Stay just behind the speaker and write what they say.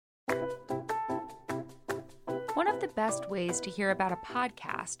One of the best ways to hear about a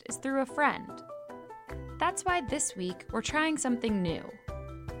podcast is through a friend. That's why this week we're trying something new.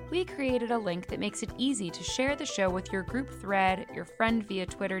 We created a link that makes it easy to share the show with your group thread, your friend via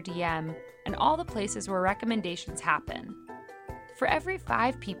Twitter DM, and all the places where recommendations happen. For every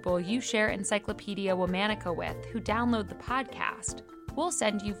 5 people you share Encyclopedia Womanica with who download the podcast, we'll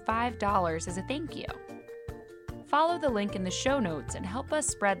send you $5 as a thank you. Follow the link in the show notes and help us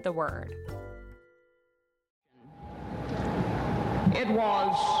spread the word. It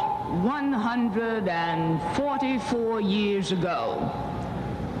was 144 years ago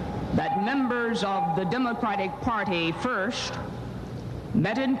that members of the Democratic Party first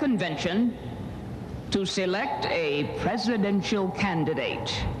met in convention to select a presidential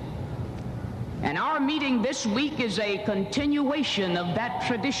candidate. And our meeting this week is a continuation of that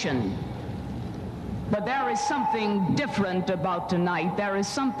tradition. But there is something different about tonight. There is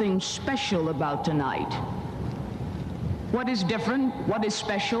something special about tonight. What is different? What is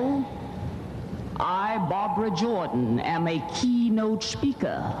special? I, Barbara Jordan, am a keynote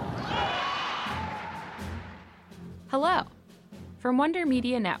speaker. Hello. From Wonder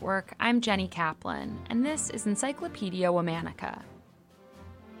Media Network, I'm Jenny Kaplan, and this is Encyclopedia Womanica.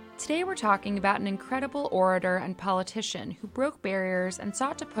 Today we're talking about an incredible orator and politician who broke barriers and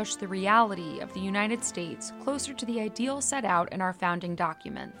sought to push the reality of the United States closer to the ideal set out in our founding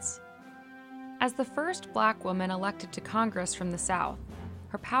documents. As the first Black woman elected to Congress from the South,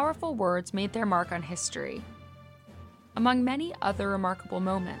 her powerful words made their mark on history. Among many other remarkable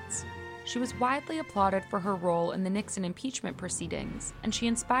moments, she was widely applauded for her role in the Nixon impeachment proceedings, and she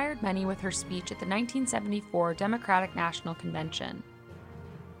inspired many with her speech at the 1974 Democratic National Convention.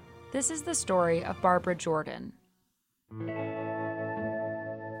 This is the story of Barbara Jordan.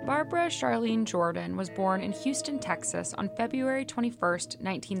 Barbara Charlene Jordan was born in Houston, Texas on February 21,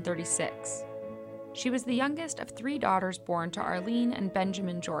 1936. She was the youngest of 3 daughters born to Arlene and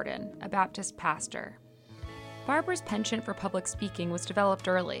Benjamin Jordan, a Baptist pastor. Barbara's penchant for public speaking was developed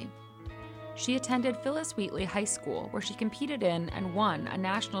early. She attended Phyllis Wheatley High School, where she competed in and won a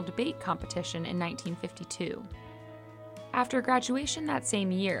national debate competition in 1952. After graduation that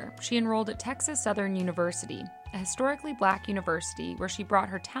same year, she enrolled at Texas Southern University, a historically Black university where she brought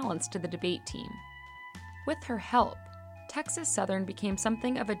her talents to the debate team. With her help, Texas Southern became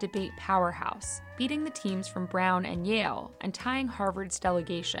something of a debate powerhouse, beating the teams from Brown and Yale and tying Harvard's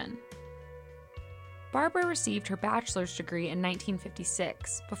delegation. Barbara received her bachelor's degree in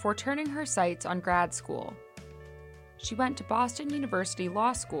 1956 before turning her sights on grad school. She went to Boston University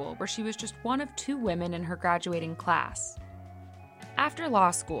Law School, where she was just one of 2 women in her graduating class. After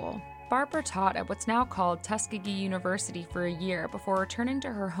law school, Barbara taught at what's now called Tuskegee University for a year before returning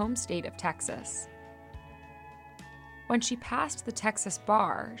to her home state of Texas. When she passed the Texas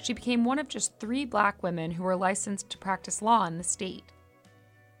bar, she became one of just 3 Black women who were licensed to practice law in the state.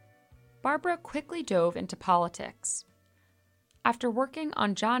 Barbara quickly dove into politics. After working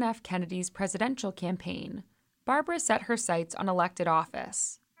on John F. Kennedy's presidential campaign, Barbara set her sights on elected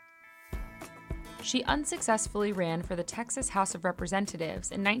office. She unsuccessfully ran for the Texas House of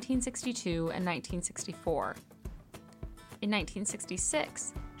Representatives in 1962 and 1964. In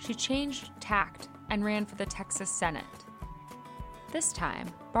 1966, she changed tact and ran for the Texas Senate. This time,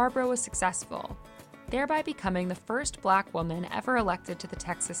 Barbara was successful, thereby becoming the first Black woman ever elected to the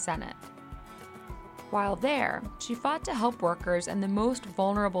Texas Senate. While there, she fought to help workers and the most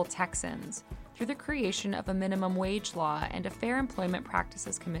vulnerable Texans through the creation of a minimum wage law and a Fair Employment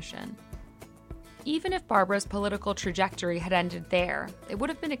Practices Commission. Even if Barbara's political trajectory had ended there, it would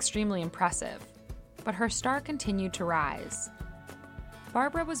have been extremely impressive, but her star continued to rise.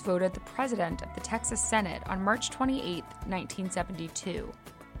 Barbara was voted the president of the Texas Senate on March 28, 1972.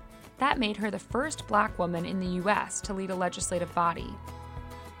 That made her the first Black woman in the U.S. to lead a legislative body.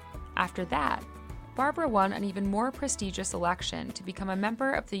 After that, Barbara won an even more prestigious election to become a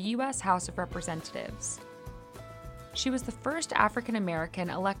member of the U.S. House of Representatives. She was the first African American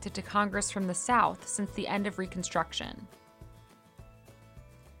elected to Congress from the South since the end of Reconstruction.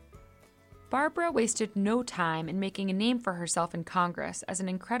 Barbara wasted no time in making a name for herself in Congress as an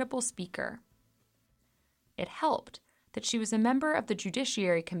incredible speaker. It helped that she was a member of the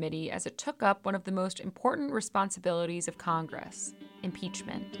Judiciary Committee as it took up one of the most important responsibilities of Congress,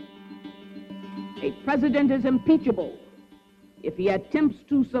 impeachment. A president is impeachable if he attempts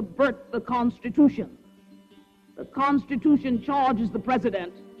to subvert the Constitution. The Constitution charges the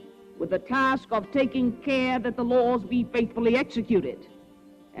president with the task of taking care that the laws be faithfully executed.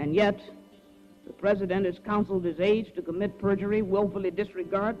 And yet, the president has counseled his aides to commit perjury, willfully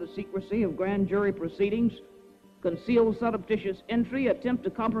disregard the secrecy of grand jury proceedings, conceal surreptitious entry, attempt to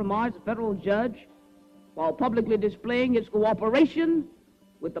compromise a federal judge, while publicly displaying its cooperation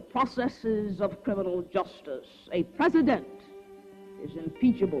with the processes of criminal justice. A president is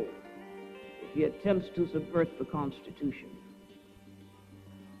impeachable if he attempts to subvert the Constitution.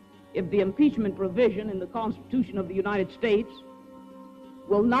 If the impeachment provision in the Constitution of the United States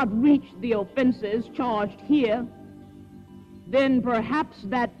will not reach the offenses charged here, then perhaps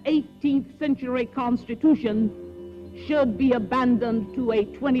that 18th century Constitution should be abandoned to a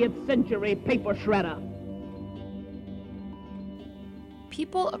 20th century paper shredder.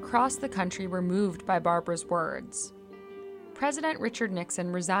 People across the country were moved by Barbara's words. President Richard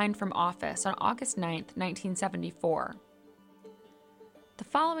Nixon resigned from office on August 9, 1974. The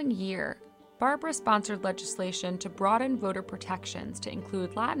following year, Barbara sponsored legislation to broaden voter protections to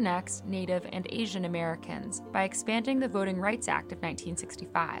include Latinx, Native, and Asian Americans by expanding the Voting Rights Act of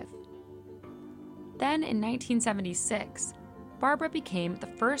 1965. Then, in 1976, Barbara became the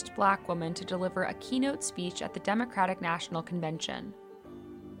first Black woman to deliver a keynote speech at the Democratic National Convention.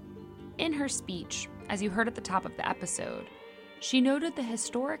 In her speech, as you heard at the top of the episode, she noted the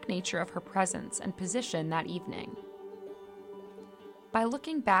historic nature of her presence and position that evening. By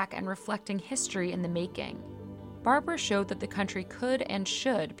looking back and reflecting history in the making, Barbara showed that the country could and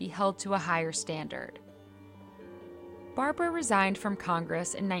should be held to a higher standard. Barbara resigned from Congress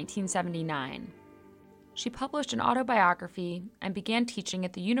in 1979. She published an autobiography and began teaching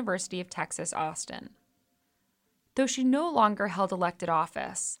at the University of Texas, Austin. Though she no longer held elected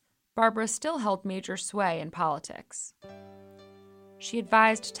office, Barbara still held major sway in politics. She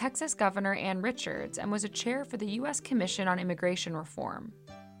advised Texas Governor Ann Richards and was a chair for the U.S. Commission on Immigration Reform.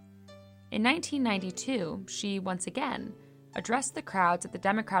 In 1992, she, once again, addressed the crowds at the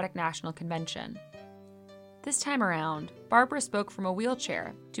Democratic National Convention. This time around, Barbara spoke from a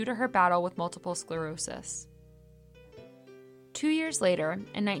wheelchair due to her battle with multiple sclerosis. 2 years later,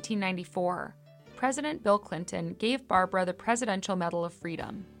 in 1994, President Bill Clinton gave Barbara the Presidential Medal of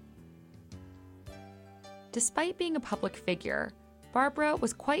Freedom. Despite being a public figure, Barbara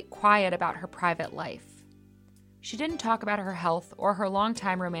was quite quiet about her private life. She didn't talk about her health or her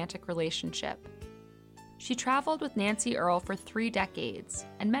longtime romantic relationship. She traveled with Nancy Earle for 3 decades,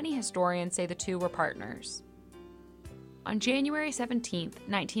 and many historians say the two were partners. On January 17,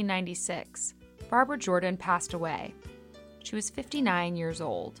 1996, Barbara Jordan passed away. She was 59 years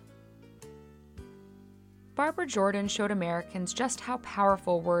old. Barbara Jordan showed Americans just how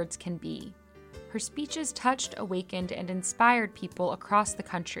powerful words can be. Her speeches touched, awakened, and inspired people across the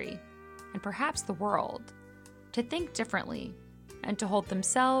country, and perhaps the world, to think differently and to hold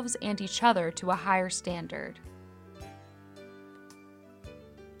themselves and each other to a higher standard.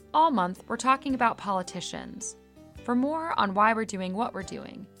 All month, we're talking about politicians. For more on why we're doing what we're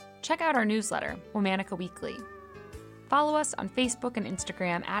doing, check out our newsletter, Womanica Weekly. Follow us on Facebook and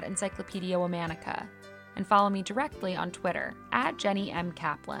Instagram at Encyclopedia Womanica, and follow me directly on Twitter at Jenny M.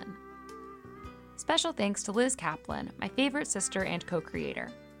 Kaplan. Special thanks to Liz Kaplan, my favorite sister and co-creator.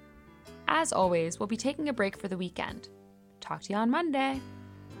 As always, we'll be taking a break for the weekend. Talk to you on Monday.